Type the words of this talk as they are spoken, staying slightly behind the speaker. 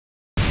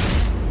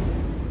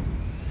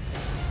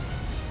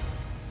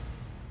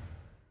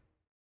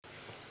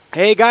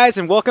Hey guys,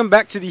 and welcome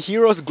back to the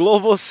Heroes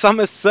Global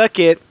Summer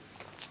Circuit.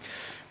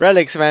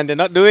 Relics, man, they're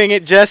not doing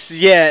it just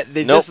yet.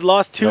 They just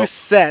lost two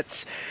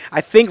sets.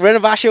 I think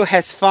Renovatio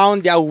has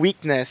found their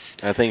weakness.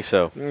 I think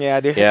so. Yeah, I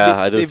do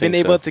they've been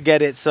think able so. to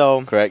get it.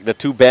 So Correct. The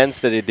two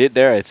bans that they did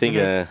there, I think,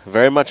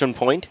 very much on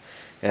point.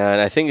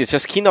 And I think it's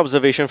just keen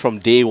observation from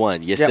day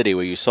one, yesterday,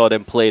 where you saw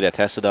them play the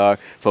Tassadar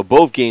for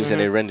both games, and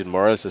they ran with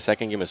Morales the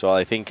second game as well.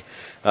 I think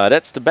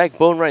that's the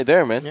backbone right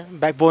there, man. yeah,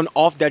 backbone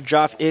of that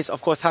draft is,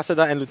 of course,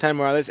 Tassadar and Lieutenant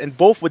Morales, and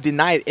both were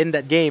denied in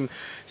that game.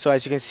 So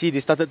as you can see, they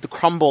started to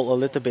crumble a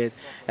little bit.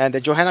 And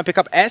the Johanna pick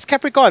up as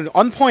Capricorn,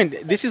 on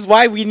point. This is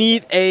why we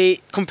need a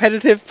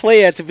competitive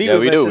player to be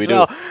with us as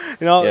well.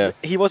 You know,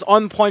 he was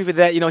on point with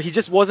that. You know, he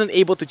just wasn't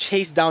able to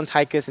chase down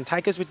Tychus, and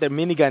Tychus with their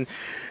minigun.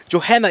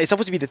 Johanna is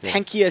supposed to be the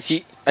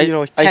tankiest,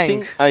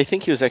 tank. I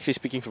think he was actually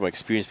speaking from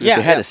experience because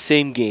they had the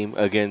same game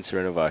against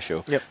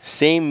Renovatio.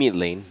 Same mid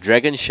lane,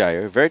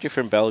 Dragonshire, very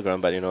different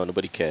battleground, but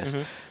nobody cares.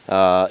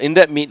 In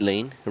that mid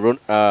lane,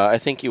 I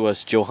think it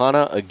was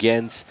Johanna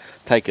against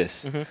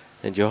Tychus.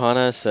 And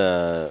Johanna's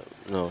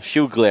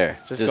shield glare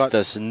just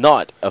does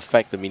not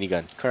affect the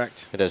minigun.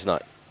 Correct. It does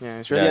not. Yeah,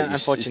 it's really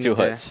unfortunate. It still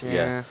hurts.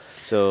 Yeah.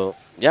 So,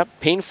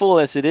 painful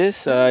as it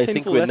is, I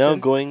think we're now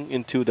going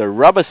into the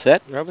rubber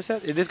set. Rubber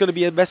set? It is going to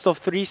be a best of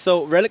 3,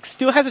 so Relics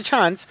still has a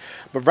chance.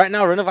 But right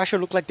now, Renovatio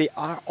look like they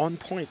are on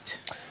point.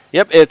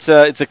 Yep, it's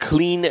a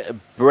clean,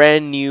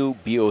 brand new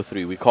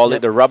BO3. We call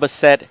it the rubber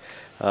set.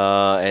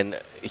 And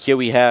here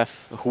we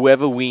have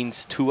whoever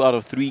wins 2 out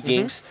of 3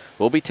 games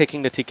will be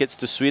taking the tickets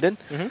to Sweden.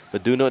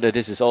 But do note that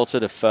this is also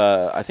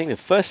I think the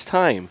first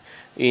time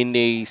in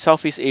the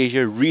Southeast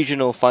Asia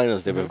regional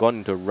finals that we've gone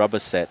into a rubber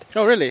set.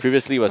 Oh, really?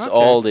 Previously was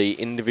all the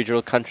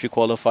individual country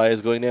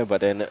qualifiers going there,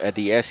 but then at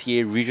the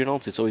SEA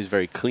regionals, it's always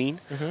very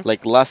clean.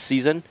 Like last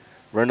season,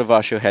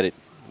 Renovatio had it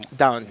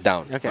down,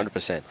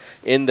 100%.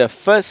 In the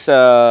first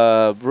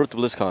Road to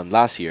BlizzCon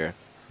last year,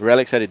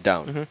 Relics had it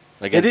down.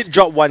 They did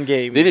drop one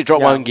game. They did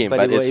drop one game,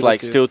 but it's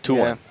like still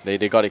 2-1.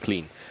 They got it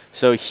clean.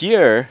 So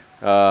here,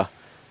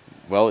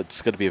 well,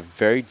 it's going to be a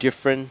very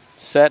different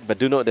set, but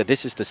do note that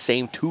this is the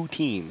same 2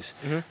 teams,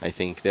 I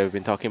think, they've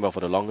been talking about for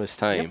the longest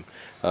time.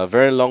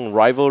 Very long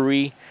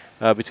rivalry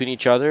between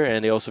each other,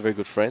 and they're also very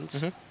good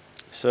friends.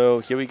 So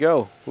here we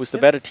go. Who's the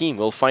better team?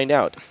 We'll find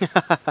out.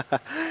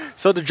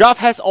 So the draft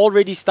has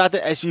already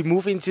started as we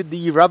move into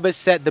the rubber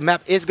set. The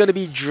map is going to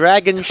be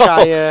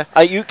Dragonshire.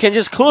 You can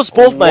just close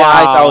both my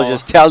eyes. I will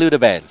just tell you the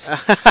bans.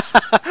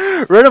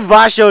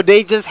 Renovatio,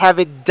 they just have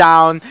it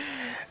down.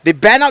 They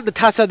ban out the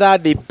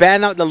Tassadar, they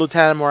ban out the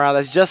Lieutenant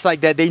Morales, just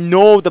like that. They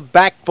know the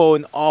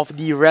backbone of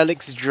the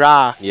Relics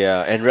draft.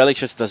 Yeah, and Relics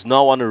just does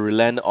not want to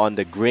relent on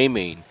the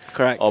Greymane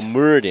or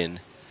Muradin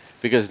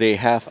because they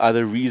have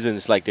other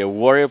reasons, like their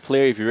warrior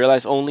player, if you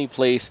realize, only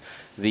plays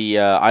the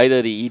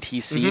either the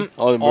ETC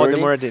or the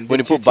Muradin.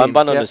 When you put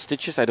Banban on the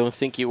Stitches, I don't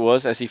think it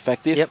was as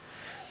effective.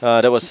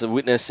 That was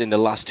witnessed in the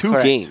last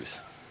 2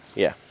 games.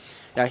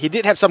 Yeah, he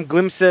did have some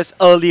glimpses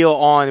earlier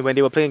on when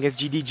they were playing against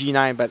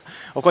GDG9, but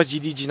of course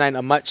GDG9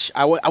 are much,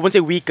 I wouldn't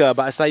say weaker,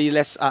 but slightly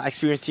less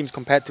experienced teams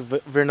compared to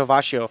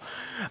Renovatio.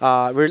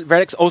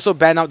 Relics also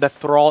banned out the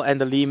Thrall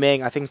and the Li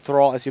Ming. I think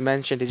Thrall, as you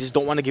mentioned, they just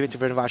don't want to give it to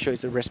Renovatio.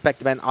 It's a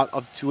respect ban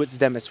out towards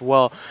them as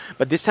well.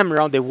 But this time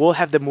around, they will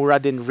have the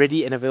Muradin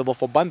ready and available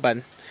for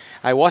Banban.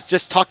 I was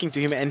just talking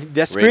to him, and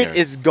their spirit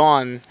is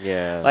gone.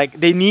 Yeah. Like,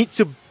 they need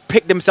to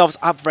pick themselves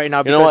up right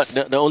now. You know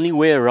what? The only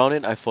way around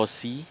it, I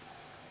foresee,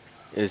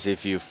 is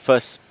if you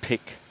first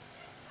pick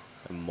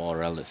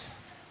Morales.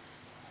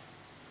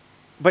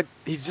 But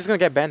he's just gonna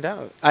get banned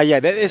out. Yeah,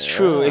 that is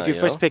true. If you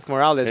first pick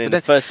Morales, but then then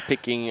first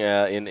picking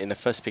in the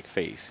first pick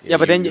phase. Yeah,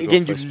 but then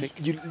again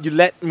you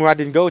let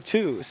Muradin go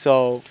too.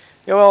 So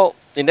well,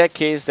 in that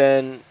case,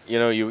 then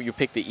you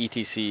pick the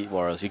ETC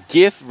Morales. You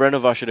give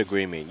Renovatio the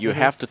Greymane. You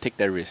have to take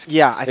that risk.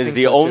 Yeah, I think it's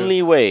the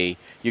only way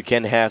you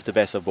can have the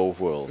best of both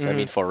worlds. I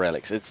mean, for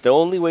Relics, it's the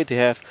only way to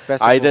have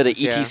either the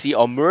ETC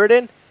or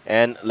Muradin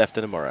and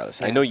Lieutenant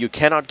Morales. I know you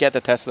cannot get the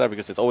Tesla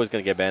because it's always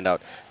going to get banned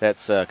out.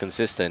 That's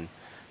consistent.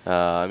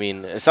 I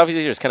mean, Southeast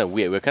Asia is kind of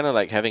weird. We're kind of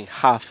like having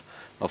half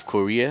of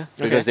Korea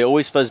because they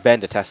always first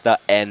ban the Tesla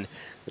and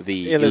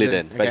the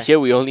Illidan. But here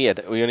we only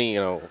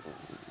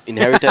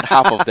inherited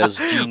half of those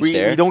genes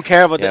there. We don't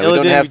care about the Illidan. We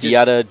don't have the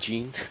other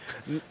gene.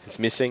 It's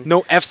missing.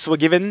 No Fs were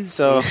given,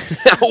 so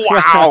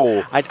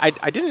wow.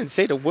 I didn't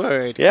say the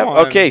word.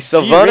 Yeah. Okay.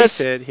 Sylvanas,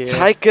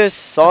 Tychus,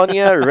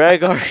 Sonya,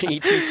 Rhaegar,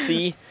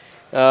 ETC.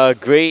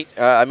 Great.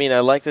 I mean,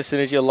 I like the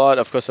synergy a lot.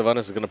 Of course, Sylvanas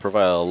is going to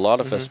provide a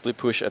lot of a split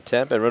push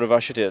attempt, and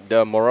Renovatio,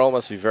 the morale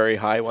must be very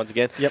high once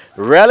again.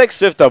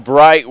 Relics with the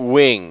bright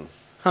wing.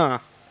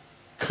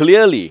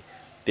 Clearly,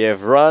 they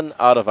have run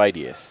out of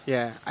ideas.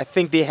 Yeah, I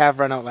think they have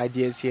run out of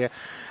ideas here.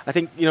 I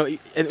think,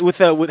 and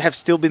Uther would have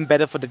still been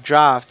better for the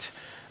draft,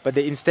 but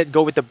they instead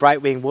go with the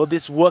bright wing. Will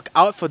this work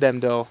out for them,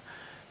 though?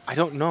 I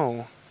don't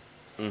know.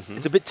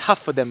 It's a bit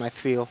tough for them, I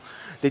feel.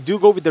 they do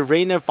go with the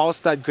Rainer,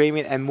 Falstad,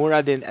 Greymane, and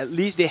Muradin. At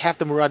least they have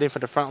the Muradin for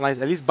the front lines.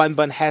 At least Bun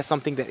Bun has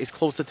something that is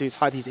closer to his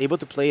heart. He's able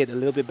to play it a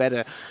little bit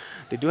better.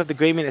 They do have the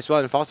Greymane as well,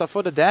 and Falstad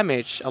for the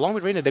damage. Along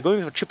with Rainer, they're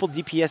going for triple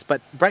DPS,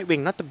 but Brightwing,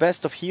 not the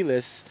best of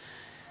healers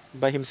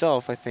by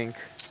himself, I think.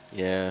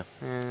 Yeah.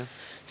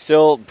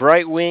 Still,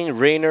 Brightwing,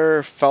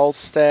 Rainer,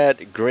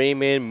 Falstad,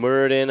 Greymane,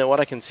 Muradin. And what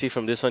I can see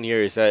from this one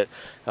here is that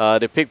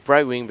they picked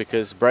Brightwing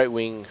because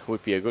Brightwing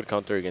would be a good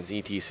counter against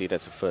ETC.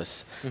 That's the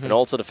first. And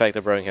also the fact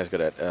that Brightwing has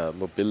good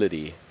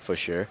mobility for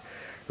sure.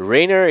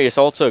 Rainer is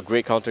also a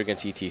great counter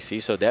against ETC,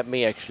 so that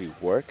may actually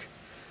work.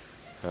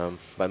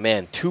 But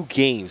man, 2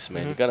 games,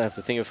 man. You're going to have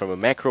to think of it from a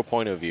macro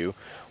point of view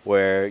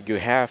where you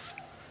have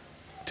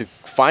to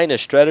find a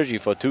strategy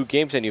for 2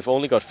 games and you've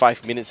only got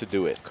 5 minutes to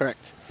do it.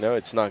 Correct. No,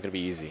 it's not going to be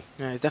easy.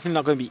 Yeah, it's definitely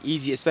not going to be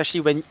easy,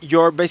 especially when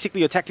your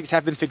tactics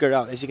have been figured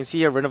out. As you can see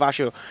here,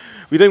 Renovatio,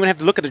 we don't even have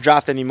to look at the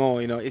draft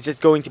anymore. You know, it's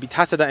just going to be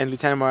Tasada and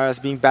Lieutenant Morales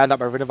being banned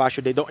up by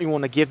Renovatio. They don't even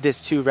want to give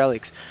this to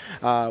Relics.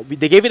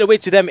 They gave it away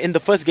to them in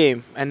the first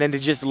game, and then they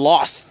just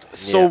lost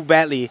so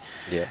badly.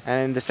 Yeah.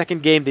 And the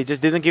second game, they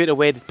just didn't give it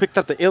away. They picked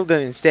up the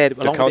Ilden instead,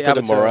 along with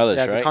the Morales,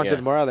 right? To counter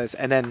the Morales,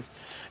 and then,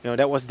 you know,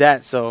 that was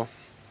that. So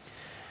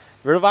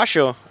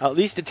Renovatio, at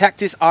least the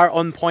tactics are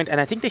on point, and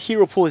I think the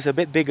hero pool is a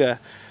bit bigger.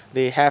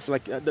 They have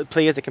like the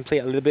players that can play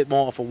a little bit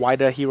more of a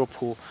wider hero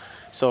pool.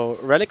 So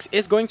Relics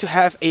is going to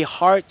have a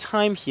hard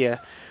time here.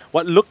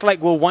 What looked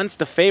like were once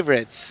the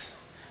favorites,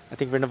 I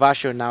think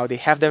Renovatio now, they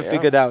have them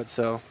figured out.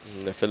 So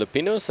the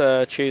Filipinos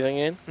are chasing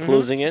in,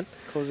 closing in.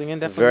 Closing in,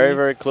 definitely. Very,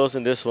 very close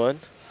in this one.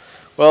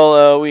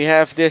 Well, we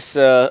have this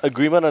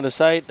agreement on the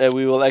side that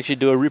we will actually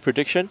do a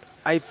reprediction.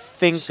 I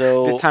think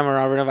this time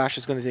around, Renovatio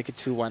is going to take it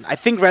 2-1. I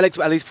think Relics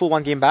will at least pull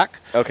 1 game back.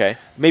 Okay.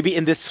 Maybe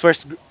in this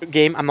first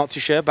game, I'm not too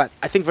sure, but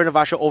I think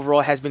Renovatio overall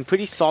has been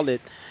pretty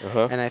solid.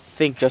 And I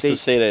think just to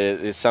say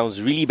that it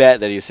sounds really bad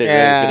that you said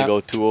Relics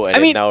going to go 2-0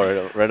 and then now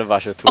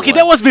Renovatio 2-1. Okay,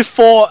 that was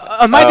before.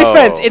 In my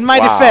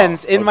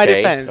defense,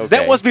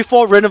 that was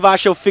before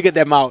Renovatio figured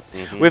them out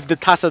with the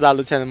Tasada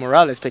Lieutenant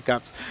Morales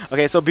pickups.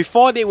 Okay, so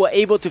before they were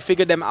able to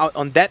figure them out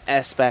on that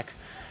aspect,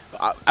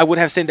 I would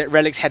have said that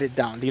Relics had it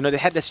down. You know, they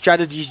had the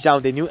strategies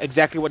down. They knew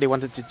exactly what they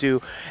wanted to do,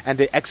 and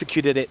they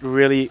executed it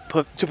really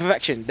to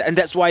perfection. And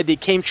that's why they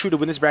came through the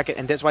winners bracket,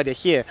 and that's why they're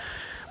here.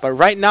 But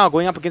right now,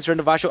 going up against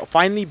Renovatio,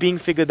 finally being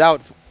figured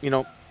out, you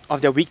know,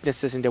 of their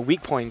weaknesses and their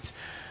weak points.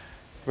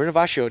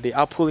 Renovatio, they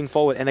are pulling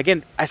forward. And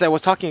again, as I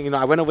was talking, you know,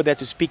 I went over there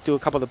to speak to a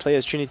couple of the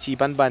players, Trinity,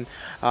 Ban Ban,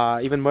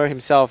 even Mur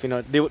himself. You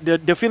know,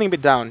 they're feeling a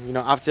bit down. You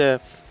know,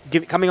 after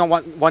coming on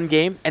one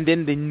game, and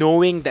then they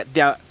knowing that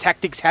their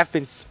tactics have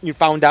been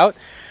found out.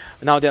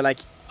 Now they're like,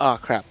 oh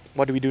crap,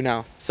 what do we do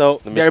now? So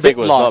the they're a bit mistake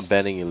was lost. not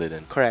banning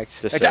Illidan.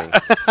 Correct. Just saying.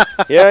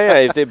 yeah,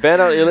 if they ban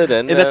out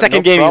Illidan in the second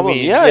no game, problem.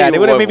 you mean? Yeah, they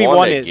would have maybe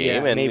won it.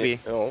 Game Yeah, and maybe.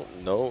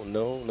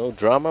 No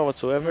drama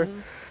whatsoever.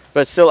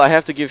 But still, I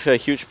have to give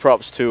huge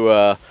props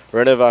to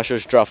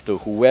Renovatio's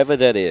drafter, whoever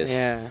that is.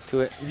 Yeah,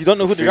 to it. You don't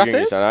know who the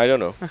drafter is? I don't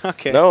know.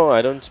 Okay. No,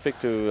 I don't speak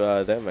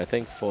to them. I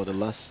think for the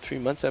last 3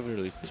 months, I haven't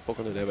really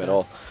spoken to them at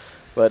all.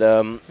 But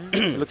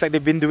it looks like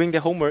they've been doing their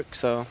homework.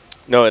 So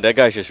no, that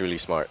guy's just really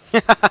smart.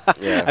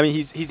 Yeah. I mean,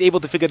 he's able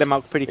to figure them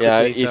out pretty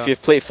quickly. Yeah, if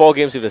you've played 4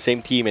 games with the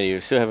same team and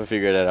you still haven't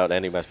figured that out,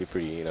 then it must be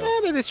pretty, you know.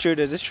 Yeah, that is true.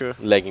 That is true.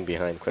 Lagging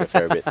behind quite a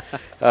fair bit.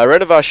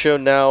 Renovatio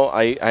now,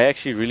 I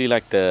actually really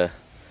like the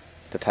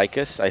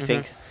Tychus. I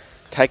think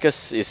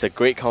Tychus is a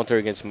great counter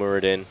against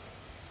Muradin.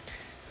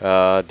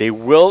 They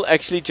will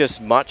actually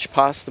just march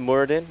past the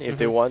Muradin if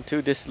they want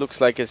to. This looks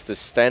like it's the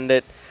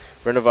standard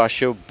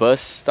Renovatio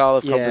burst style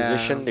of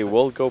composition. They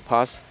will go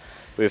past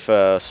with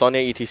Sonya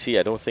ETC.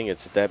 I don't think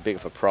it's that big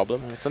of a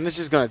problem. Sonya's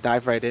just going to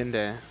dive right in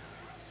there.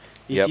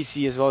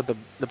 ETC as well, the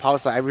power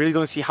slide. I really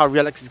don't see how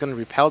Relics is going to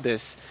repel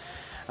this.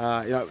 You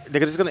know,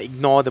 they're just going to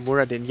ignore the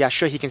Muradin. Yeah,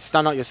 sure, he can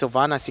stun out your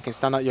Sylvanas, he can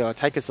stun out your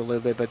Tychus a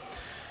little bit, but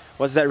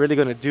what's that really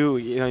going to do?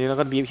 You know,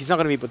 he's not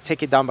going to be able to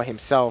take it down by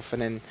himself.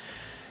 And then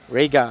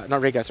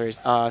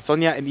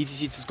Sonya and ETC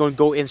is just going to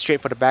go in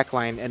straight for the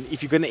backline. And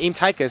if you're going to aim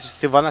Tychus,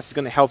 Sylvanas is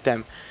going to help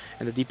them.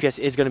 And the DPS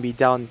is going to be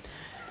down.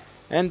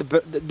 And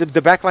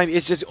the backline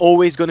is just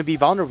always going to be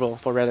vulnerable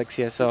for Relics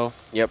here. So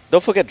yep.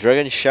 Don't forget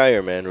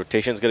Dragonshire, man.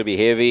 Rotation is going to be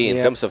heavy in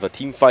terms of a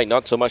team fight,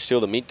 not so much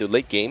till the mid to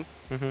late game.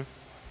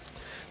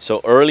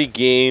 So early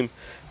game,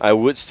 I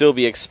would still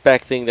be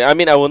expecting that. I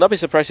mean, I will not be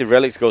surprised if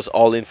Relics goes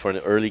all in for an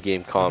early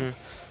game comp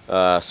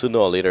sooner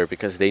or later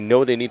because they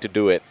know they need to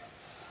do it.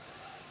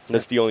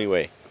 That's the only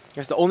way.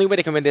 That's the only way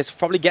they can win this.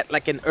 Probably get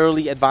like an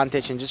early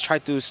advantage and just try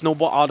to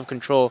snowball out of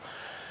control.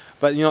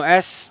 But, you know,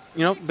 as,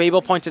 you know,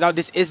 Babel pointed out,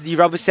 this is the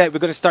rubber set. We're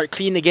going to start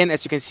clean again.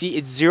 As you can see,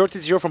 it's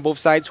 0-0 from both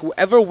sides.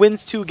 Whoever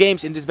wins 2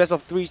 games in this best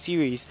of 3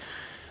 series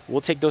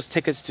will take those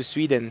tickets to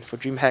Sweden for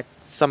DreamHack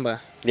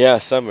Summer. Yeah,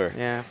 Summer.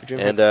 Yeah, for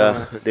DreamHack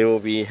Summer. They will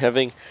be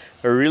having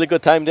a really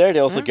good time there. They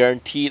also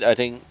guaranteed, I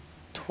think,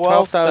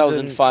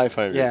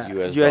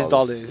 12,500 US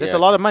dollars. That's a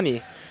lot of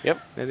money.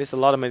 Yep. That is a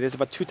lot of money. It's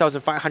about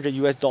 $2,500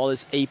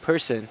 US a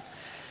person.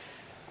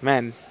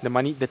 Man, the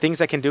money, the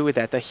things I can do with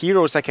that, the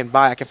heroes I can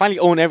buy. I can finally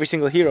own every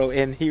single hero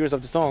in Heroes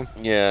of the Storm.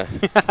 Yeah,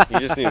 you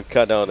just need to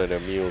cut down on their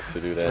meals to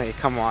do that. Hey,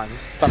 come on.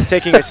 Stop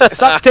taking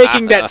stop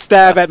taking that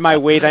stab at my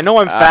weight. I know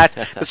I'm fat.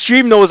 The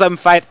stream knows I'm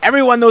fat.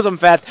 Everyone knows I'm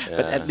fat. Yeah.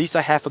 But at least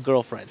I have a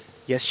girlfriend.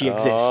 Yes, she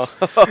exists.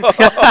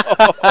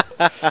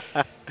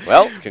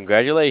 Well,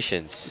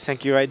 congratulations.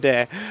 Thank you right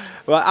there.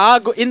 Well, I'll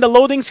go in the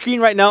loading screen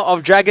right now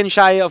of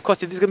Dragonshire. Of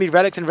course, it is going to be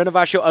Relics and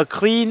Renovatio. A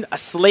clean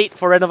slate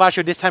for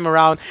Renovatio this time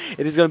around.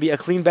 It is going to be a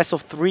clean best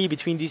of 3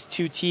 between these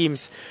two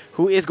teams.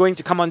 Who is going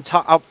to come on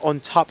top? Up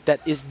on top?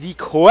 That is the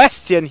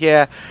question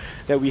here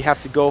that we have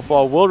to go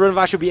for. Will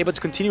Renovatio be able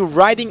to continue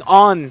riding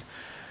on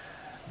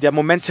their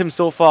momentum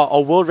so far,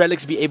 or will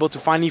Relics be able to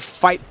finally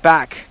fight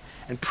back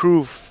and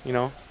prove, you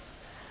know,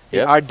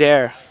 they are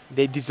there.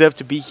 They deserve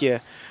to be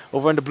here.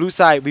 Over on the blue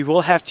side, we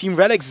will have Team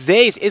Relics.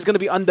 Zaze is going to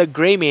be on the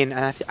grey main.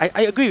 And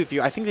I agree with you.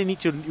 I think they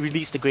need to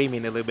release the grey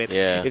main a little bit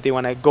if they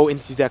want to go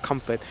into their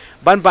comfort.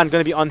 Ban going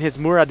to be on his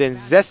Muradin.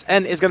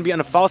 Zesn is going to be on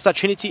the Falsa.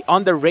 Trinity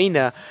on the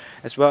Reina,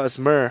 as well as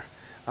Mur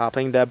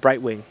playing the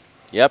Brightwing.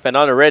 Yep, and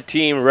on the red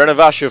team,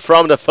 Renovatio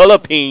from the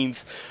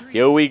Philippines.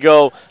 Here we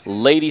go,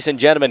 ladies and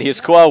gentlemen. His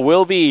squad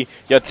will be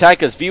your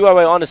attackers.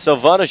 VYY on the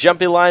Sylvanas.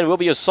 Jumping line will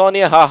be your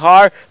Sonia.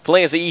 Hahar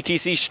playing as the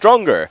ETC.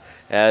 Stronger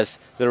as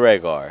the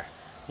Rhaegar.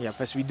 Yep,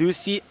 as we do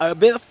see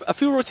a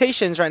few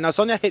rotations right now.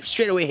 Sonia hit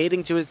straight away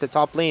heading towards the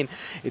top lane.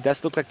 It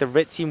does look like the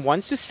red team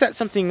wants to set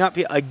something up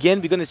here. Again,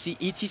 we're going to see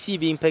ETC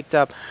being picked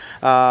up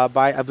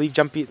by, I believe,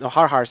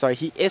 Harhar. Sorry,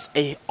 he is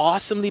a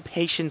awesomely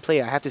patient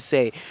player, I have to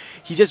say.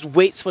 He just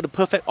waits for the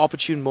perfect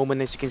opportune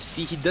moment. As you can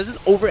see, he doesn't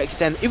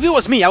overextend. If it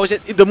was me, I was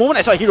just, the moment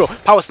I saw a hero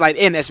power slide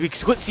in, as we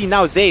could see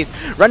now,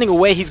 Zaze running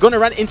away. He's going to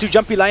run into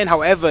Jumpy Lion.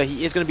 However,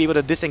 he is going to be able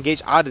to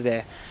disengage out of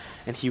there.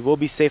 And he will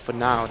be safe for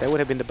now. That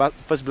would have been the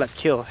first blood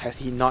kill had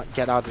he not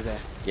get out of there.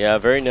 Yeah,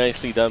 very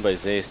nicely done by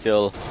Zay.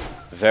 Still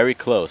very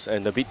close,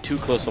 and a bit too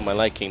close for my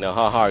liking. Now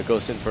Hahar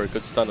goes in for a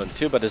good stun on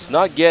 2, but does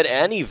not get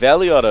any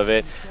value out of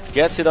it.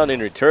 Gets it on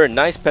in return.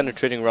 Nice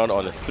penetrating round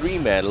on a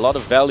 3-man. A lot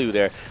of value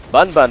there.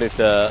 Banban with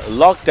the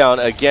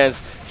lockdown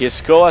against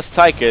his Koas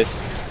Tychus.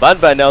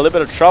 Banban now a little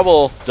bit of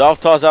trouble.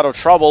 Dovtar's out of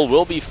trouble.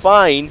 Will be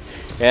fine.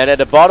 And at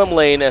the bottom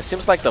lane, it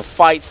seems like the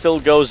fight still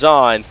goes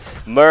on.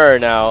 Mur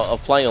now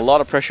applying a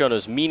lot of pressure on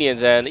those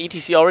minions, and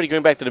ETC already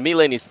going back to the mid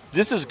lane.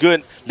 This is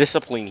good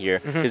discipline here.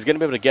 He's going to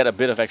be able to get a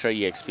bit of extra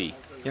EXP.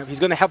 Yep, he's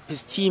going to help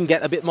his team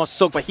get a bit more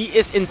soak, but he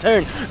is in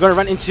turn going to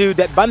run into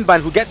that Banban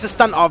who gets the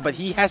stun off, but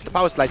he has the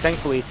power slide,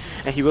 thankfully,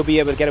 and he will be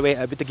able to get away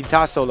with the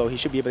guitar solo. He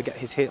should be able to get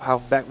his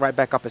health right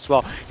back up as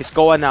well. His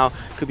Goa now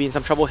could be in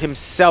some trouble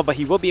himself, but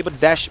he will be able to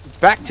dash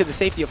back to the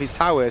safety of his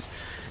towers,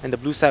 and the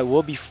blue side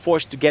will be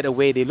forced to get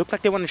away. They look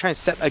like they want to try and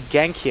set a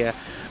gank here,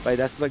 but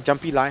that's like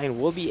Jumpy Lion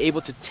will be able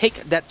to take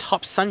that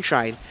top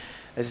Sunshine,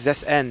 as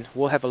Zsn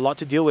will have a lot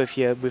to deal with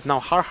here, with now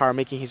Harhar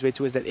making his way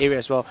towards that area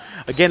as well.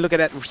 Again, look at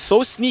that.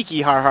 So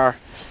sneaky, Harhar.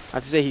 I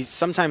have to say, he's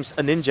sometimes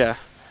a ninja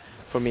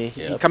for me.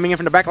 Yep. He coming in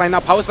from the back line now.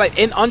 Power slide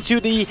in onto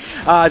the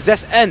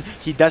Zsn.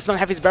 He does not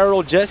have his barrel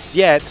roll just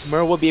yet.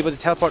 Mur will be able to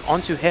teleport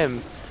onto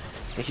him,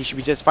 and he should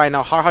be just fine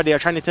now. Harhar, they are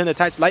trying to turn the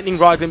tides. Lightning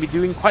Rod going to be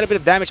doing quite a bit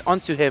of damage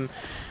onto him,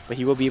 but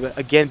he will be able,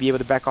 again, be able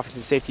to back off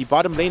into safety.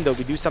 Bottom lane, though,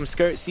 we do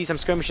see some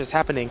skirmishes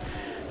happening.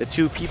 The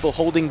two people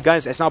holding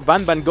guns as now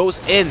Banban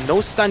goes in.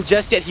 No stun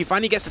just yet. He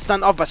finally gets the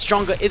stun off, but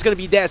Stronger is going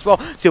to be there as well.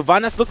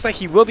 Sylvanas looks like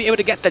he will be able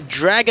to get the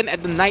Dragon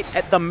at the Knight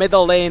at the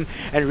middle lane.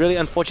 And really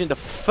unfortunate, the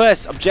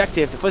first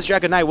objective, the first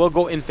Dragon Knight will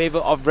go in favor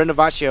of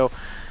Renovatio.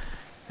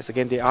 As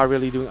again, they are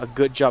really doing a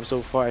good job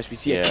so far as we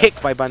see a kick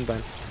by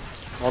Banban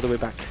all the way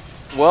back.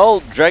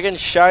 Well,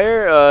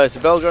 Dragonshire is a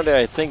battleground that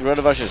I think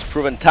Renovatio has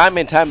proven time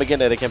and time again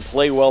that they can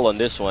play well on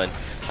this one.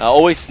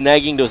 Always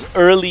snagging those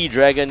early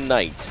Dragon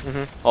Knights.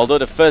 Although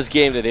the first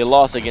game that they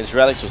lost against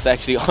Relics was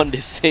actually on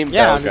the same battleground.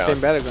 Yeah, on the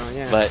same battleground,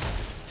 yeah. But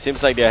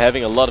seems like they're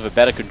having a lot of a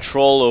better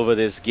control over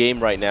this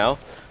game right now.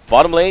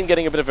 Bottom lane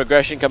getting a bit of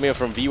aggression coming up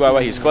from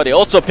VYY, his squad. They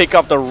also pick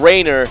off the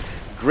Rainer.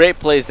 Great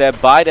plays there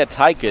by the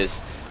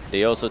Tychus.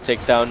 They also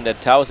take down the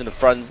towers in the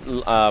front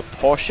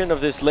portion of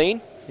this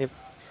lane.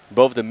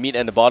 Both the mid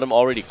and the bottom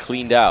already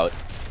cleaned out.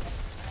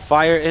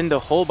 Fire in the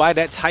hole by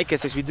that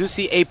Tychus, as we do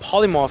see a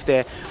polymorph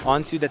there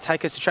onto the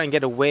Tychus to try and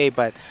get away,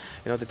 but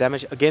you know the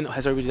damage again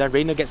has already done.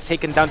 Reina gets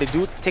taken down. They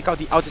do take out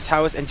the outer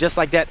towers, and just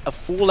like that, a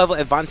full level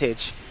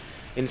advantage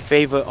in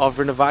favor of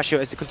Renovatio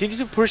as they continue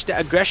to push the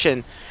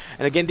aggression.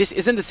 And again, this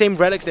isn't the same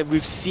Relics that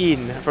we've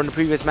seen from the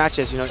previous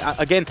matches. You know,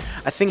 again,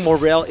 I think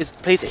morale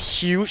plays a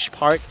huge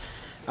part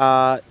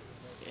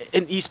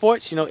in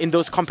esports. You know, in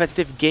those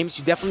competitive games,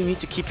 you definitely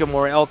need to keep your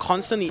morale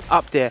constantly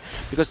up there,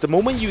 because the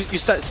moment you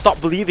stop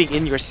believing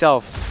in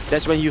yourself,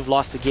 that's when you've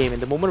lost the game.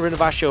 And the moment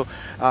Renovatio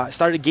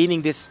started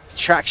gaining this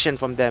traction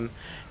from them,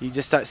 you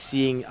just start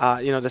seeing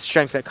you know, the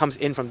strength that comes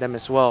in from them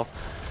as well.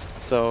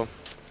 So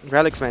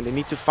Relics, man, they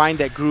need to find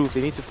that groove.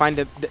 They need to find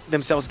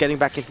themselves getting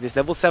back into this.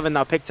 Level 7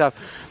 now picked up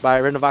by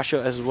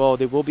Renovatio as well.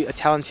 They will be a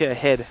talent tier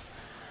ahead,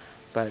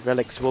 but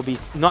Relics will be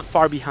not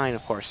far behind,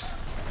 of course.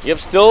 Yep,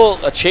 still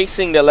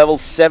chasing the level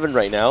 7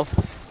 right now.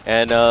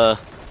 And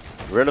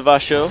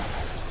Renovatio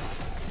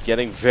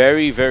getting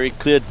very, very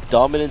clear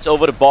dominance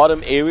over the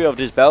bottom area of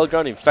this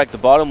battleground. In fact, the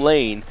bottom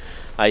lane,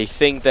 I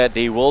think that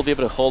they will be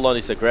able to hold on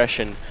this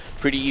aggression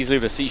pretty easily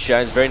with the Siege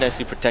Giants, very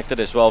nicely protected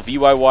as well.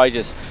 VYY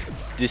just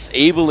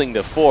disabling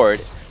the fort.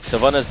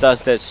 Sylvanas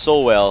does that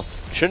so well.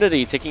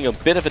 Trinity taking a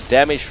bit of a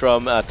damage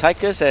from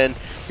Tychus, and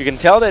you can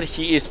tell that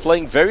he is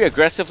playing very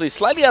aggressively,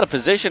 slightly out of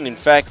position in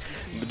fact.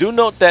 Do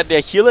note that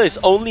their healer is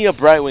only a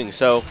Brightwing,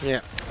 so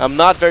yeah. I'm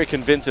not very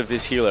convinced of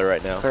this healer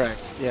right now.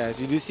 Correct. Yeah,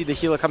 as you do see the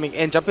healer coming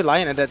in, Jumpy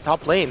Lion at that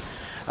top lane,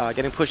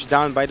 getting pushed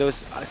down by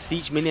those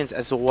siege minions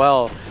as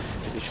well.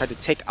 As they try to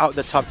take out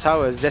the top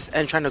tower,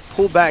 ZN trying to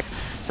pull back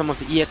some of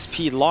the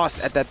EXP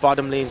lost at that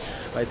bottom lane.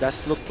 But it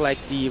does look like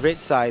the red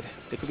side,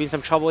 there could be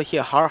some trouble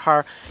here.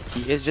 Har,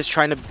 he is just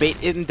trying to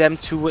bait in them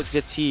towards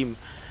their team.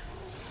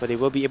 But they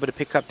will be able to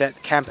pick up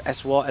that camp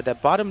as well at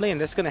that bottom lane.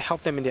 That's going to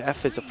help them in their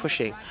efforts of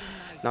pushing.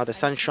 Now the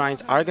Sun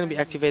Shrines are going to be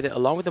activated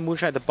along with the Moon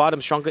Shrine at the bottom.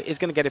 Stronger is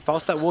going to get it.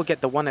 Falstad will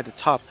get the one at the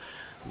top.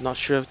 Not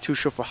too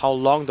sure for how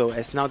long though,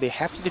 as now they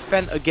have to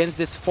defend against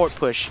this fort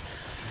push.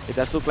 It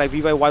does look like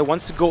VYY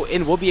wants to go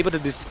in, will be able to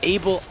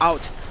disable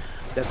out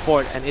that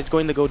fort, and it's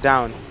going to go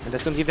down. And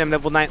that's going to give them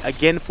level 9,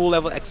 again full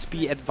level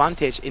XP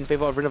advantage in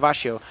favor of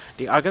Renovatio.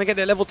 They are going to get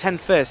their level 10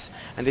 first,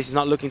 and this is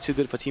not looking too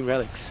good for Team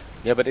Relics.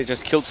 Yeah, but they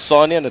just killed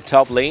Sonya in the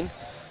top lane,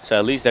 so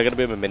at least they're going to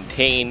be able to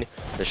maintain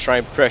the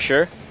Shrine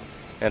pressure.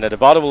 And at the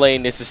bottom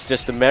lane, this is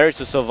just the merits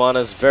of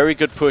Sylvanas. Very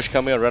good push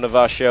coming on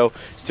Renovatio,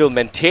 still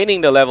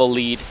maintaining the level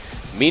lead.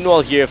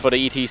 Meanwhile here for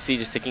the ETC,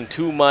 just taking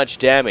too much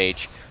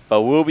damage,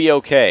 but we'll be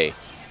okay.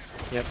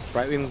 Yep,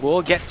 Brightwing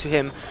will get to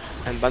him.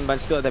 And Bun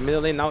still at the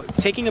middle lane now,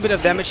 taking a bit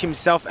of damage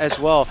himself as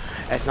well,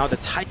 as now the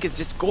Tyke is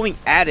just going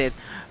at it.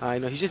 You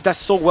know, he just does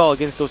so well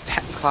against those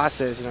tank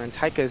classes, you know, and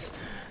Tyke is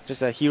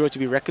just a hero to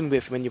be reckoned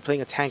with when you're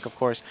playing a tank, of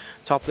course.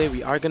 Top lane,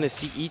 we are going to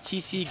see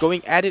ETC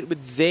going at it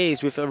with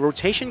Zaze, with a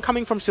rotation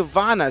coming from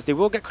Sylvanas. They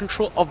will get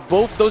control of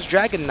both those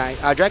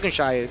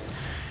Dragonshires.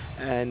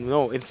 And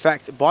no, in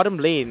fact, bottom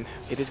lane,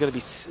 it is going to be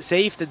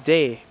Save the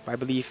Day, I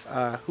believe.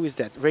 Who is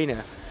that?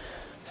 Reina.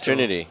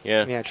 Trinity,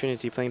 yeah. Yeah,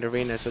 Trinity playing the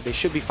Reina, so they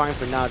should be fine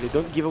for now. They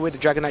don't give away the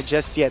Dragon Knight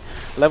just yet.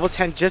 Level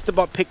 10 just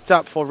about picked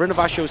up for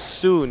Renovatio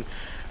soon.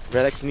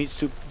 Relics needs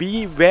to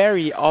be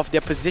wary of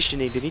their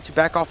positioning. They need to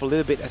back off a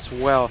little bit as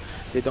well.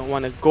 They don't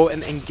want to go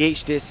and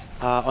engage this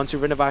onto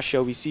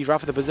Renovatio. We see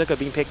Wrath of the Berserker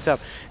being picked up,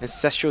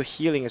 Ancestral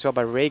Healing as well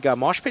by Rhaegar.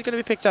 Mosh Pit going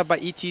to be picked up by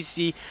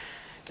ETC.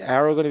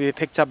 Arrow going to be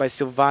picked up by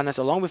Sylvanas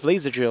along with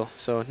Laser Drill.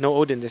 So no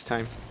Odin this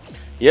time.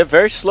 Yeah,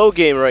 very slow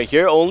game right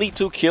here. Only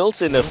 2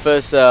 kills in the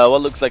first,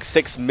 what looks like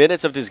 6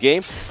 minutes of this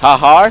game.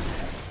 Har.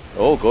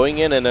 Oh, going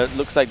in, and it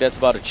looks like that's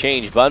about to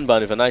change. Bun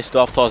with a nice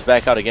soft toss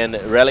back out again.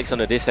 Relics on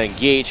the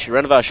disengage.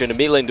 Renovatio in the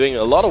mid lane doing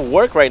a lot of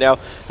work right now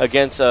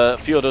against a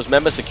few of those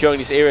members securing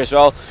this area as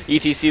well.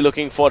 ETC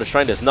looking for the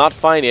shrine, does not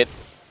find it.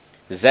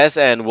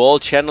 Zezan will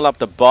channel up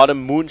the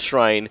bottom Moon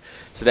Shrine,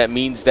 so that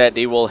means that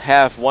they will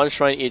have 1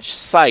 shrine each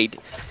side,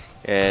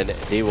 and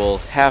they will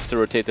have to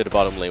rotate to the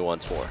bottom lane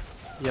once more.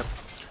 Yep.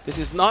 This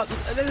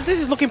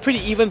is looking pretty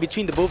even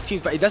between the both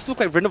teams, but it does look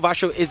like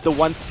Renovatio is the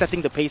one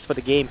setting the pace for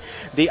the game.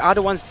 They are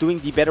the ones doing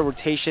the better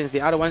rotations. They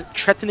are the ones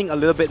threatening a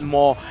little bit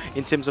more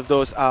in terms of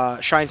those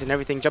shrines and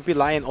everything. Jumpy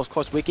Lion, of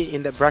course, Wicked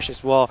in that brush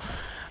as well.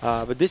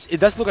 But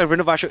it does look like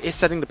Renovatio is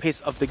setting the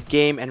pace of the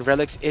game, and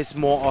Relics is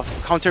more of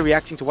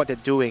counter-reacting to what they're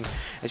doing.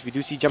 As we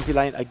do see Jumpy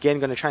Lion again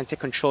going to try and take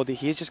control.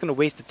 He is just going to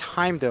waste the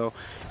time though,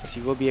 as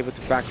he will be able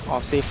to back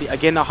off safely.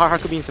 Again, now Har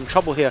could be in some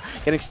trouble here,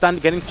 getting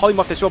stunned, getting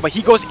polymorphed as well, but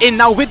he goes in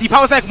now with the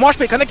Power Slash Mosh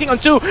Pit connecting on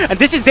 2, and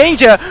this is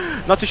danger!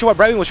 Not too sure what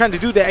Brightwing was trying to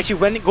do there,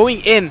 actually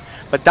going in,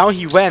 but down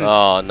he went.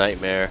 Oh,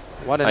 nightmare.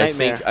 What a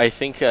nightmare. I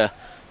think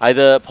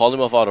either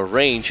polymorph out of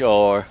range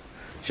or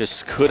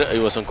just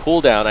it was on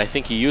cooldown. I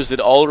think he used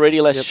it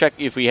already. Let's check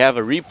if we have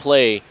a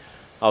replay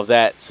of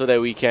that so that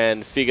we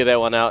can figure that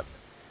one out.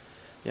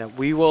 Yeah,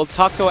 we will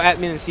talk to our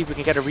admin and see if we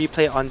can get a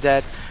replay on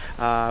that.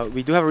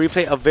 We do have a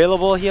replay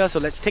available here, so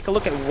let's take a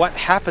look at what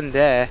happened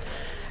there.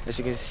 As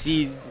you can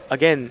see,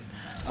 again,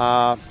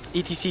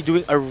 ETC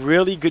doing a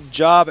really good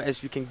job.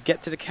 As we can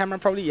get to the camera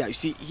probably. Yeah, you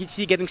see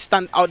ETC getting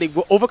stunned out. They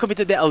were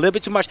overcommitted there a little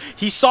bit too much.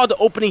 He saw the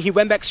opening, he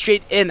went back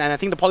straight in, and I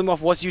think the polymorph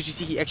was used. You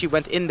see he actually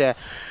went in there.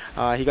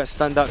 He got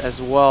stunned out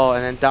as well,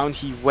 and then down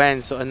he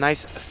went. So a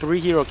nice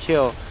 3-hero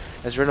kill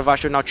as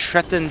Renovatio now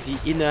threatened the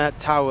inner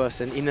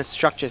towers and inner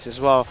structures as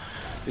well.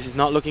 This is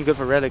not looking good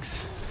for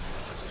Relics.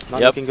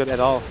 Not looking good at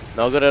all.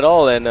 Not good at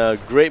all, and a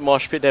great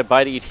mosh pit there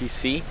by the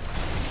ETC.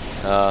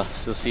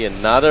 So see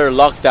another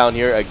lockdown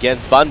here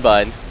against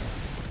Bun.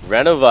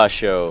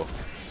 Renovatio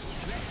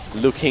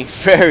looking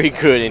very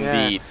good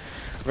indeed.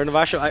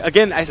 Renovatio,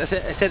 again, as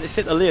I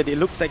said earlier, it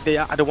looks like they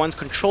are the ones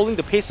controlling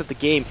the pace of the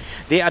game.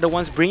 They are the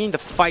ones bringing the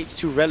fights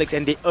to Relics,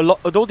 and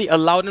although they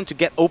allow them to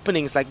get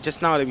openings like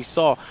just now that we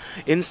saw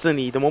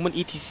instantly, the moment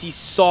ETC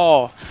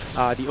saw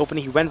the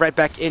opening, he went right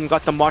back in,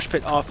 got the mosh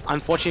pit off.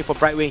 Unfortunately for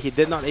Brightwing, he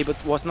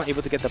was not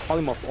able to get the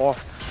polymorph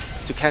off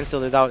to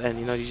cancel it out, and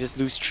you know, you just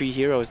lose 3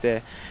 heroes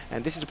there.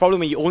 And this is the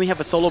problem when you only have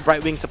a solo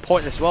Brightwing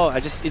support as well.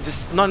 It's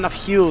just not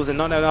enough heals and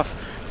not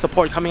enough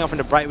support coming out from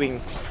the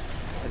Brightwing.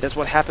 And that's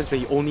what happens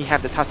when you only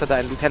have the Tasada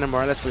and Lieutenant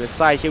Morales for your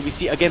side. Here we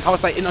see again Power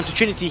Slide in onto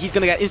Trinity. He's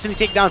going to get instantly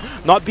taken down,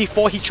 not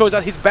before he chose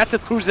out his Battle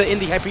Cruiser in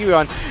the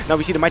Hyperion. Now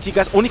we see the Mighty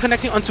Gus only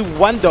connecting onto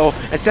one though.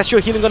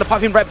 Ancestral Healing going to pop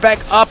him right back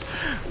up.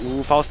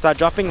 Ooh, Foul Start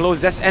dropping low.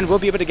 Zesn will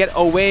be able to get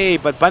away,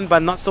 but Bun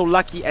not so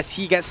lucky as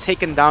he gets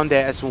taken down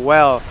there as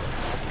well.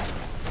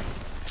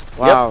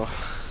 Wow. Yep.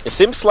 It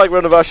seems like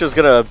Renovatio is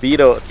going to be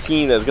the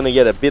team that's going to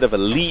get a bit of a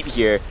lead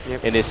here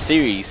in this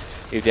series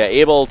if they're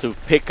able to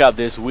pick up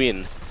this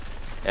win.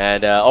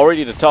 And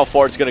already the top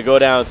fort's going to go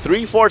down.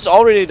 3 forts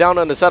already down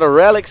on the side of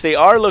Relics. They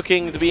are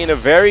looking to be in a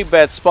very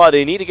bad spot.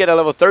 They need to get a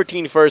level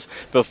 13 first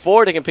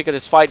before they can pick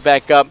this fight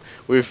back up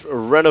with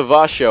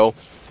Renovatio,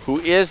 who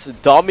is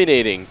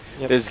dominating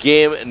this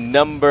game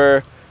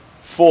number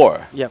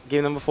 4. Yep,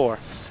 game number 4.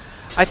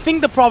 I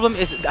think the problem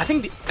is,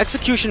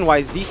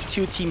 execution-wise, these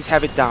two teams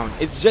have it down.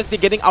 It's just they're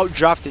getting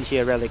outdrafted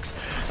here, Relics.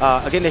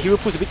 Again, the hero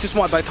pool is a bit too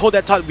smart, but I hold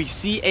that thought. We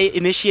see a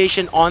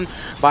initiation on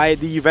by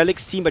the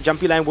Relics team, but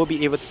Jumpy Lion will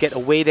be able to get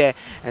away there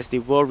as they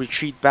will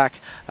retreat back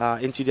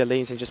into their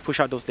lanes and just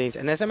push out those lanes.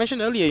 And as I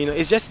mentioned earlier, you know,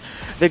 it's just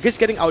they're just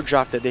getting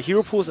outdrafted. The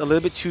hero pool is a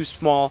little bit too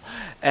small,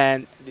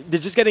 and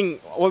they're just getting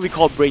what we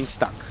call brain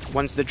stuck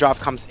once the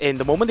draft comes in.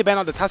 The moment they ban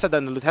out the Tasada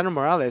and the Lieutenant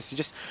Morales,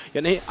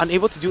 you're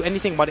unable to do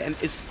anything about it, and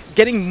it's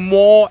getting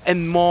more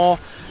and more,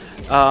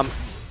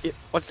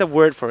 what's the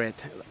word for it?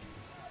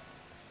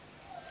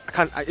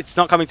 It's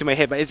not coming to my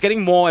head, but it's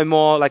getting more and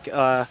more like,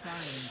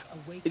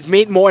 it's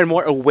made more and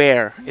more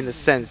aware in the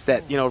sense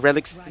that, you know,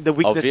 Relics, the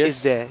weakness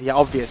is there. Yeah,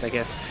 obvious, I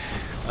guess.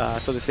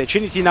 So to say.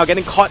 Trinity now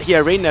getting caught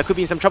here. Reina could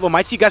be in some trouble.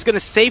 Mighty Gus going to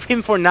save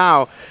him for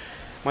now.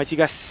 Mighty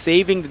Gus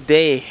saving the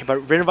day, but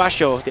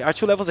Renovatio, they are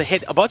 2 levels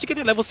ahead, about to get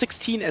to level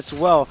 16 as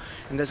well,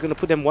 and that's going to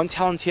put them 1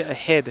 talent here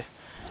ahead.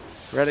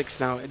 Relics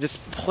now just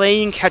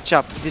playing catch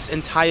up this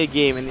entire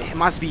game, and it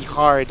must be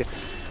hard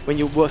when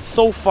you were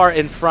so far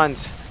in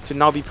front to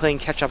now be playing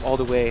catch up all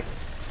the way.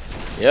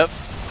 Yep,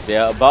 they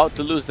are about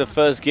to lose the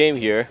first game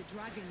here.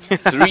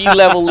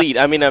 3-level lead.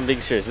 I mean, I'm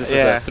being serious. This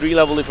is a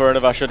 3-level lead for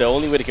Renovatio. The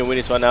only way they can win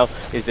this one now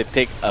is to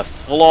take a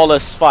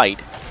flawless fight,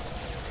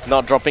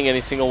 not dropping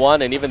any single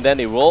one, and even then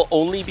they will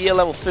only be a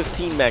level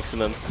 15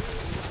 maximum.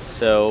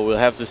 So we'll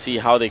have to see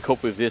how they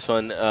cope with this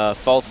one.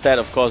 Falstad,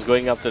 of course,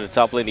 going up to the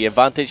top lane. The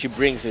advantage he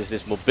brings is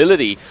this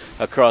mobility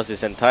across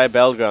this entire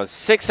battleground.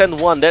 6 and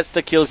 1, that's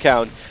the kill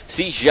count.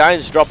 Siege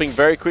Giants dropping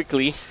very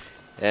quickly.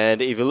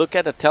 And if you look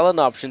at the talent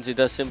options, it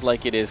does seem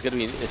like it is going to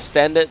be a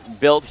standard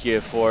build here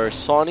for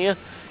Sonya.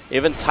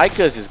 Even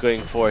Tychus is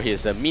going for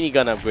his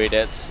minigun upgrade.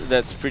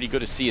 That's pretty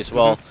good to see as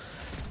well.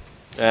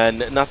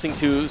 And nothing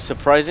too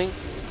surprising.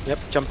 Yep,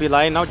 Jumpy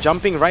Lion now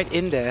jumping right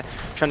in there,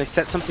 trying to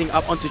set something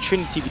up onto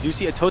Trinity. We do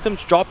see a totem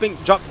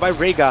dropped by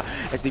Rega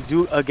as they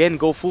do again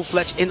go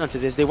full-fledged in onto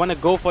this. They want to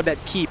go for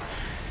that keep.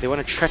 They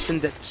want to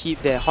threaten that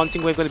keep there.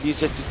 Haunting Wave going to be used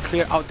just to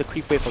clear out the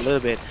creep wave a little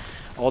bit.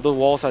 All the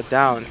walls are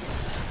down.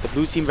 The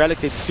blue team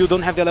Relics, they still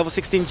don't have their level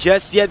 16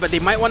 just yet, but they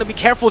might want to be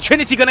careful.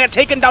 Trinity gonna get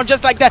taken down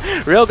just like that.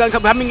 Railgun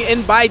coming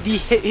in by the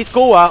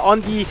Hiskoa on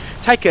the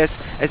Tychus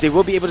as they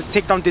will be able to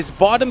take down this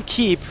bottom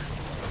keep.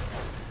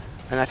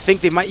 And I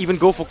think they might even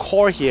go for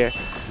core here.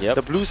 Yep.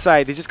 The blue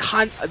side, they just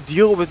can't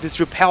deal with this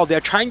repel. They're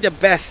trying their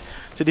best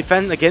to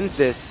defend against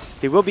this.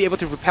 They will be able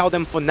to repel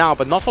them for now,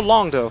 but not for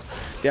long though.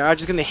 They are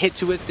just going to hit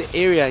towards the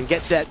area and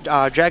get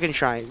that Dragon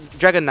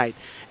Knight.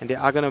 And they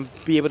are going to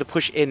be able to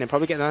push in and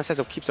probably get another set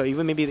of keeps, or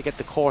even maybe they get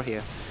the core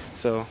here.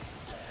 So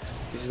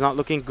this is not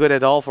looking good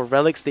at all for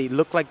Relics. They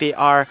look like they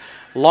are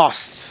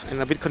lost and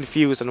a bit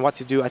confused on what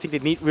to do. I think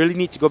they really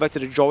need to go back to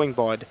the drawing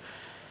board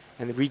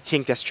and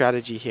rethink their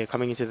strategy here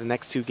coming into the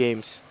next 2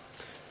 games.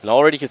 And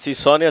already you can see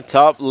Sonya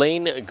top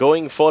lane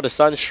going for the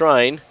Sun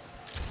Shrine.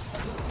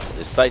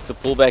 Decides to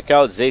pull back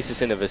out. Zace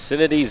is in the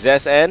vicinity.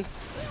 Zesn.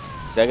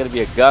 Is that going to be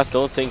a Gus?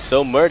 Don't think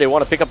so. Mur, they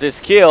want to pick up this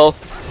kill.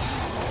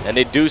 And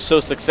they do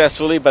so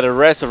successfully, but the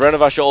rest of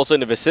Renovatio also in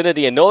the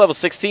vicinity. And no level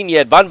 16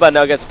 yet. Banban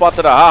now gets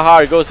spotted.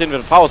 Haha, goes in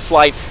with a power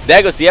slide.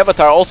 There goes the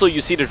Avatar. Also,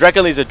 you see the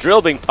Dragon Laser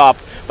drill being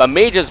popped. But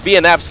may just be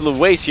an absolute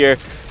waste here.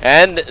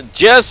 And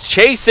just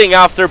chasing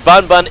after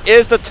Banban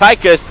is the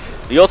Tychus.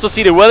 You also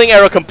see the Whirling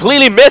Arrow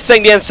completely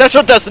missing. The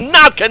Ancestral does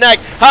not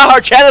connect. Haha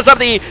channels up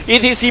the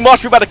ETC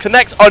Mosh but it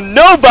connects on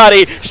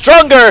nobody.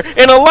 Stronger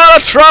in a lot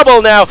of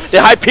trouble now.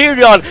 The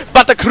Hyperion,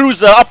 but the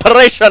Cruiser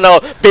operational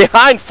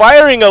behind,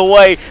 firing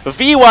away.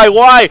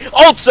 VYY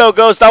also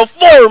goes down.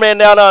 4 men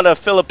down on the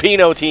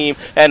Filipino team.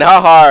 And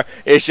Haha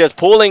is just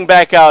pulling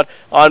back out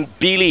on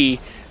Billy,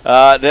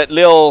 that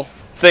little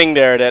thing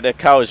there that the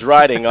cow is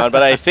riding on,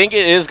 but I think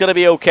it is going to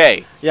be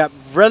okay. Yeah,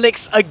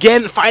 Relics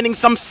again finding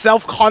some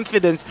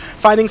self-confidence,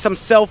 finding some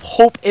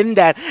self-hope in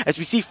that as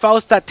we see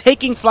Falstad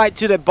taking flight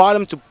to the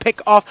bottom to pick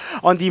off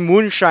on the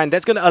Moonshine.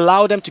 That's going to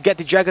allow them to get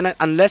the Dragon Knight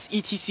unless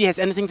ETC has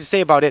anything to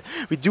say about it.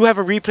 We do have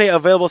a replay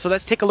available, so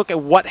let's take a look at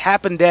what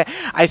happened there.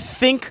 I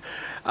think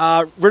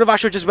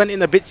Renovatio just went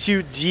in a bit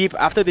too deep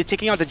after they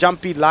taking out the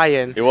Jumpy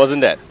Lion. It wasn't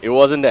that. It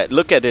wasn't that.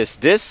 Look at this.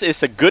 This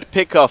is a good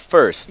pick-off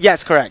first.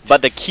 Yes, correct.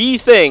 But the key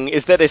thing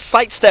is that they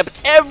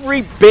sidestepped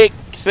every big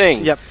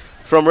thing. Yep.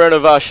 from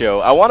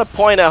Renovatio. I want to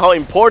point out how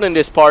important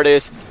this part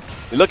is.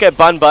 You look at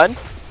Bun Bun,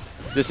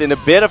 just in a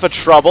bit of a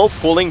trouble,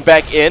 pulling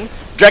back in.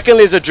 Dragon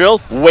Laser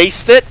Drill,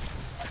 wasted.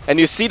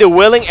 And you see the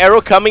Whirling Arrow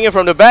coming in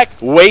from the back,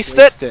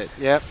 wasted.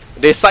 Yep.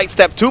 They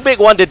sidestepped 2 big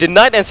 1, they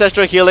denied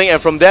Ancestral Healing,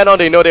 and from then on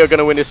they know they were going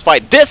to win this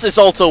fight. This is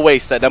also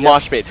wasted, the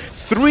Mosh Pit.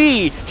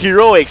 3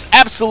 heroics,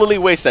 absolutely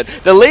wasted.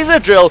 The Laser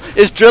Drill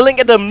is drilling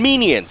at the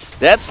minions.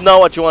 That's not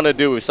what you want to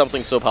do with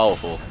something so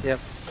powerful. Yep.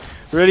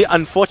 Really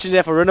unfortunate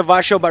there for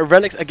Renovatio, but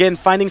Relics again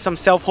finding some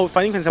self-hope,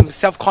 finding some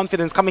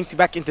self-confidence coming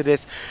back into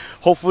this.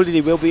 Hopefully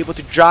they will be able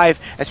to drive,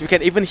 as we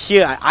can even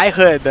hear. I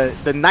heard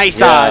the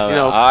nice ahs, you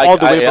know, all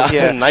the way from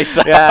here. Nice.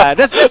 Yeah,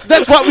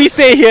 that's what we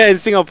say here in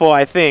Singapore,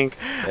 I think.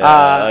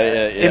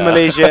 In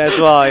Malaysia as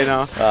well, you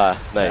know.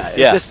 Nice.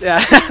 It's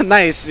just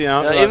nice, you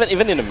know.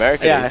 Even in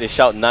America, they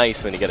shout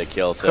nice when you get a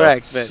kill. So.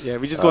 Correct, but yeah,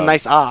 we just go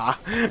nice ah.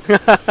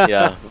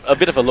 Yeah, a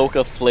bit of a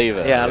local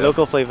flavor. Yeah,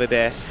 local flavor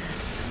there.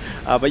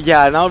 But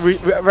yeah, now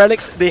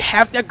Relics, they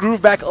have their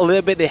groove back a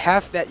little bit. They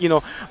have that, you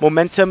know,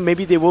 momentum.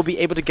 Maybe they will be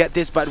able to get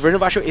this, but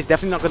Renovatio is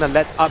definitely not going to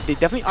let up. They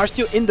definitely are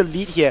still in the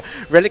lead here.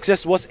 Relics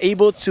just was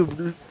able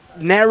to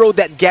narrow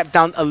that gap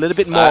down a little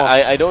bit more.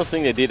 I don't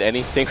think they did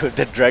anything with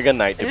the Dragon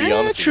Knight, to be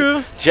honest. True.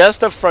 With you. Just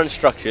the front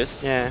structures.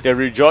 Yeah. They're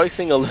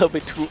rejoicing a little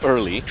bit too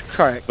early.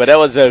 Correct. But that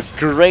was a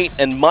great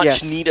and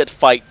much needed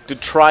fight to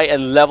try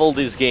and level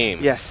this game.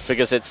 Yes.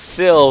 Because it's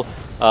still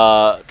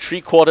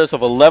 3/4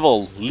 of a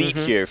level lead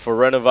here for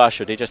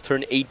Renovatio. They just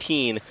turned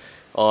 18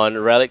 on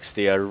Relics.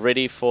 They are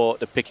ready for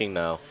the picking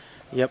now.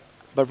 Yep.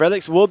 But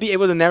Relics will be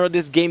able to narrow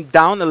this game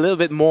down a little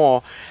bit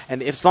more.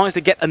 And as long as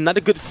they get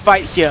another good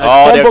fight here,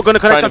 Stormbolt going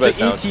to connect up to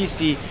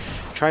ETC.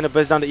 Trying to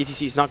burst down the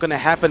ETC is not going to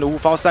happen.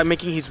 Falstad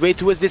making his way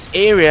towards this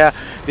area.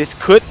 This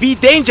could be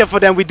danger for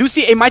them. We do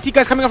see a Mighty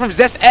Guys coming up from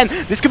Zest End.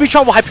 This could be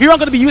trouble. Hyperion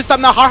going to be used up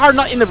now. Har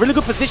not in a really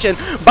good position.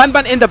 Bun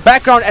in the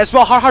background as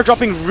well. Har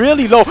dropping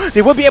really low.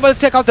 They will be able to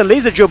take out the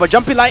Laser Drill, but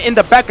Jumpy Light in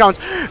the background.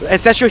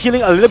 Ancestral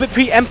Healing a little bit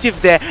preemptive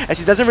there, as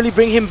he doesn't really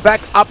bring him back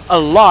up a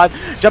lot.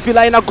 Jumpy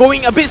Light now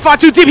going a bit far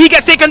too deep. He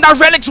gets taken down.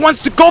 Relics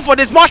wants to go for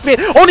this Mosh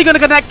Pit. Only going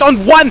to connect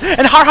on 1,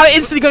 and Har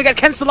instantly going to get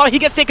cancelled out. He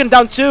gets taken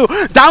down 2.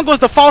 Down goes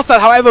the Falstad.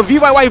 However,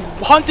 VYY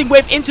Haunting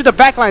Wave into the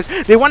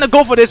backlines. They want to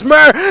go for this.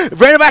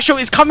 Renovatio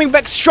is coming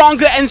back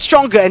stronger and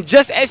stronger, and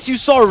just as you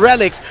saw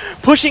Relics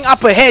pushing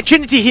up ahead,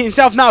 Trinity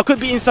himself now could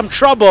be in some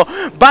trouble.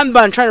 Bun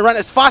trying to run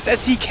as fast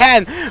as he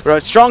can.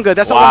 Stronger,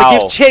 that's not going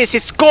to give chase.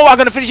 His score are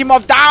going to finish him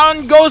off.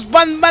 Down goes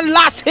Bun,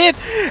 last hit,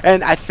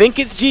 and I think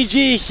it's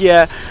GG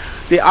here.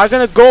 They are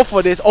going to go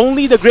for this.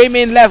 Only the Grey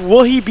Mane left.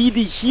 Will he be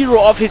the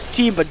hero of his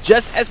team? But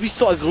just as we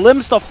saw a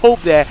glimpse of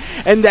hope there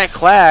in that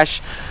clash,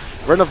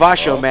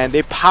 Renovatio, man,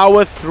 they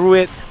power through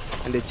it.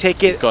 And they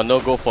take it. He's got no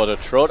go for the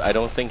throat. I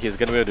don't think he's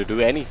going to be able to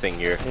do anything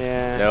here.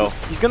 Yeah. No.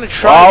 He's going to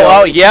try.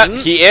 Oh, yeah,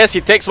 he is. He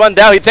takes one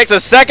down. He takes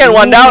a second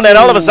one down. And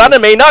all of a sudden,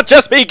 it may not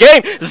just be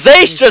game.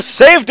 Zace just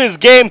saved his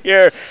game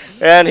here.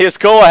 And his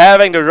core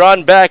having to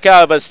run back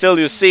out. But still,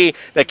 you see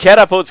the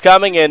catapult's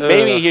coming in.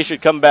 Maybe he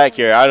should come back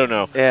here. I don't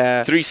know.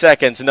 Yeah. 3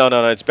 seconds. No.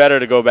 It's better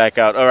to go back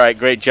out. All right,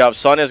 great job.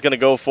 Sonya's going to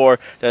go for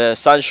the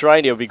Sun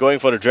Shrine. He'll be going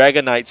for the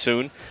Dragon Knight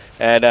soon.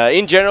 And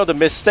in general, the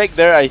mistake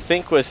there, I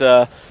think, was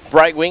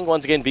Brightwing,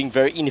 once again, being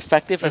very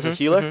ineffective as a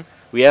healer.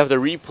 We have the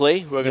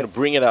replay. We're going to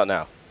bring it out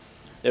now.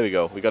 There we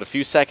go. We got a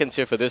few seconds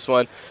here for this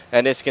one.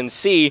 And as you can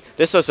see,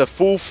 this was a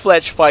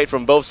full-fledged fight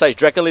from both sides.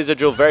 Dragon Laser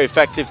Drill, very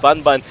effective.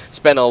 Bun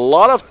spent a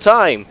lot of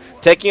time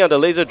taking out the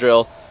Laser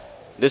Drill.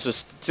 This is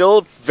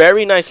still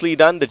very nicely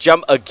done. The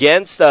jump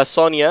against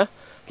Sonya.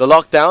 The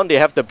lockdown, they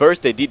have the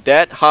burst. They did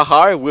that.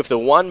 Har with the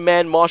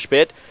one-man mosh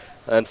pit.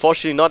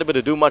 Unfortunately, not able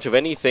to do much of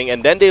anything,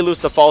 and then they lose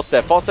the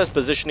Falstad. Falstad's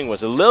positioning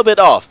was a little bit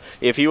off.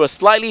 If he was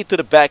slightly to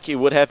the back, he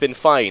would have been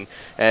fine.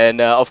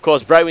 And of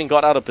course, Brightwing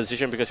got out of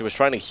position because he was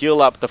trying to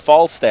heal up the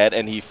Falstad,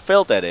 and he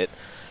failed at it.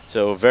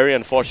 So very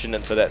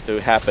unfortunate for that to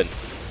happen.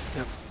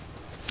 Yep.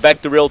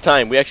 Back to real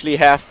time. We actually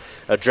have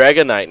a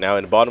Dragon Knight now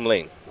in the bottom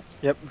lane.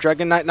 Yep,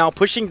 Dragon Knight now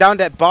pushing down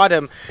that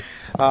bottom.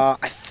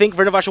 I think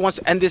Renovatio wants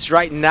to end this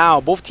right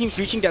now. Both teams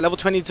reaching their level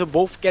 20, so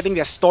both getting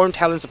their Storm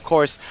talents, of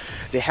course.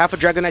 They have a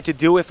Dragon Knight to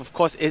deal with, of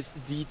course, is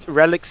the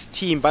Relics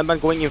team. Bun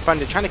going in front.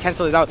 They're trying to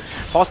cancel it out.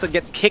 Foster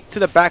gets kicked to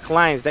the back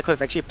lines. That could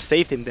have actually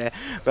saved him there.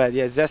 But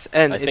yeah, Zest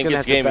End is going to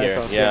have game to here.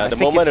 back off. Yeah, the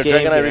moment a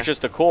Dragon Knight reaches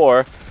the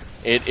core,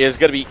 it is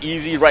going to be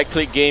easy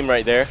right-click game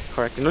right there.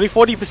 Correct. And only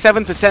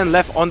 47%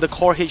 left on the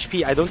core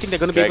HP. I don't think they're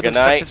going to be able to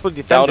successfully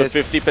defend this.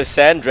 Down to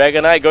 50%.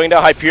 Dragon Knight going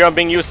down. Hyperion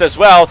being used as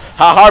well.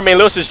 Har may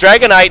lose his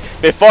Dragon Knight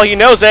before he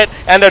knows it.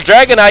 And the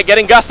Dragon Knight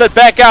getting gusted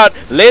back out.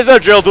 Laser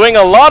Drill doing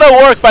a lot of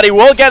work, but he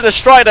will get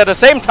destroyed at the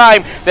same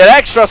time. That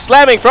extra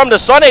slamming from the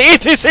Sonya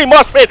ETC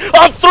Mosh Pit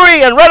of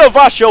 3. And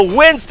Renovatio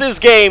wins this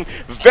game.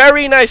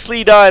 Very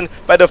nicely done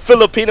by the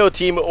Filipino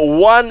team.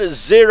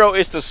 1-0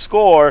 is the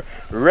score.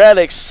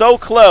 Relics so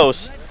close.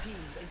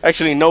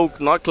 Actually, no,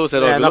 not close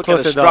at all. Yeah, not Look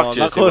close at the at all.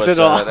 structures. Not close at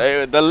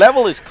all. The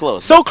level is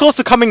close. So close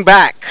to coming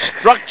back.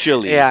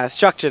 Structurally. Yeah,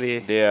 structurally.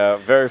 They are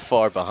very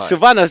far behind.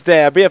 Sylvana's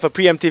there, a bit of a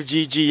preemptive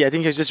GG. I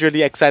think he was just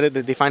really excited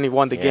that they finally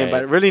won the game.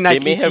 But really nice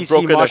They may ETC have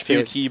broken a mosh few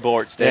pit.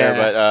 keyboards there,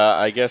 Yeah. but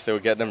I guess they will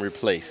get them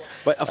replaced.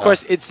 But of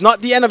course, it's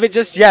not the end of it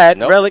just yet.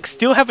 Nope. Relics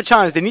still have a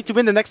chance. They need to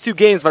win the next 2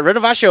 games. But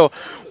Renovatio,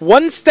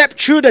 one step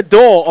through the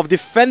door of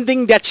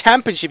defending their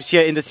championships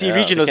here in the C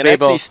Regionals, You can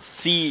Babel. actually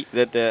see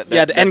that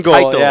the end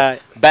goal, title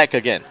back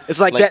again. It's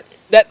like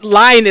that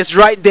line is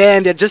right there,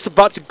 and they're just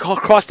about to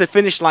cross the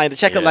finish line, the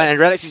checkered line, and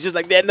Relics is just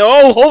like,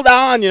 no, hold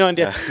on, you know, and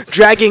they're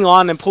dragging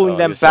on and pulling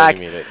them back.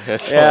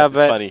 Yeah,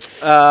 but funny.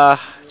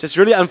 Just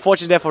really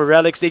unfortunate there for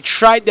Relics. They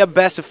tried their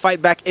best to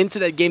fight back into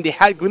that game. They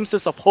had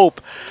glimpses of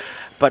hope.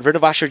 But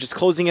Renovatio just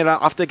closing it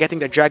out after getting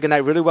the Dragon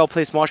Knight. Really well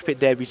placed mosh pit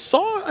there. We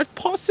saw a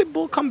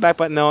possible comeback,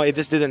 but no, it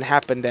just didn't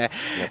happen there.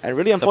 And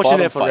really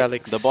unfortunate for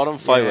Relics. The bottom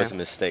fight was a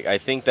mistake. I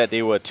think that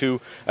they were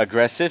too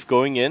aggressive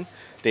going in.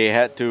 They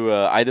had to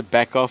either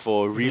back off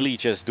or really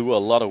just do a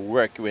lot of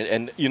work.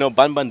 And, you know,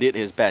 Ban did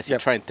his best. He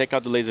tried and take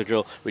out the laser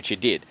drill, which he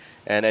did.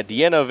 And at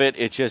the end of it,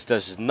 it just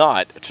does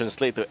not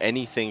translate to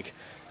anything,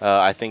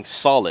 I think,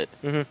 solid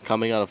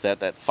coming out of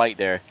that fight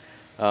there.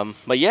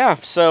 But yeah,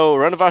 so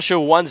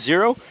Renovatio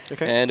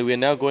 1-0, and we're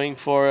now going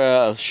for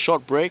a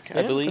short break,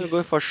 I believe. We're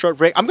going for a short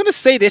break. I'm going to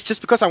say this just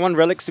because I want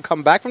Relics to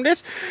come back from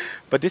this,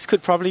 but this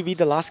could probably be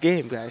the last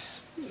game,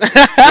 guys.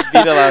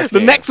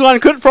 The next one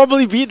could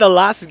probably be the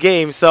last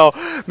game, so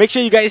make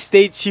sure you guys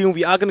stay tuned.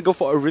 We are going to go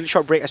for a really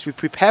short break as we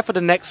prepare for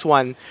the next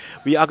one.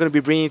 We are going to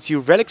be bringing to you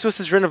Relics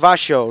versus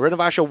Renovatio.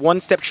 Renovatio one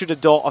step through the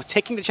door of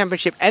taking the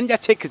championship and their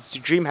tickets to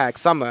DreamHack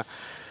Summer.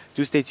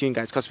 Do stay tuned,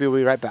 guys, because we'll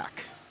be right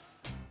back.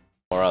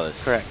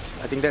 Morales. Correct.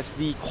 I think that's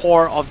the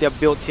core of their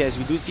build here. As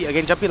we do see,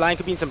 again, Jumpy Lion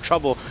could be in some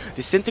trouble.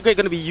 Disintegrate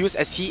going to be used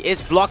as he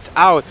is blocked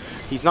out.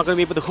 He's not going to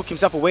be able to hook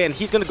himself away, and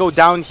he's going to go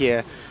down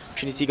here.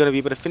 Trinity going to be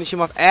able to finish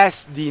him off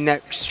as the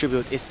next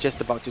tribute is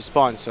just about to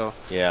spawn. So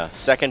yeah,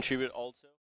 second tribute.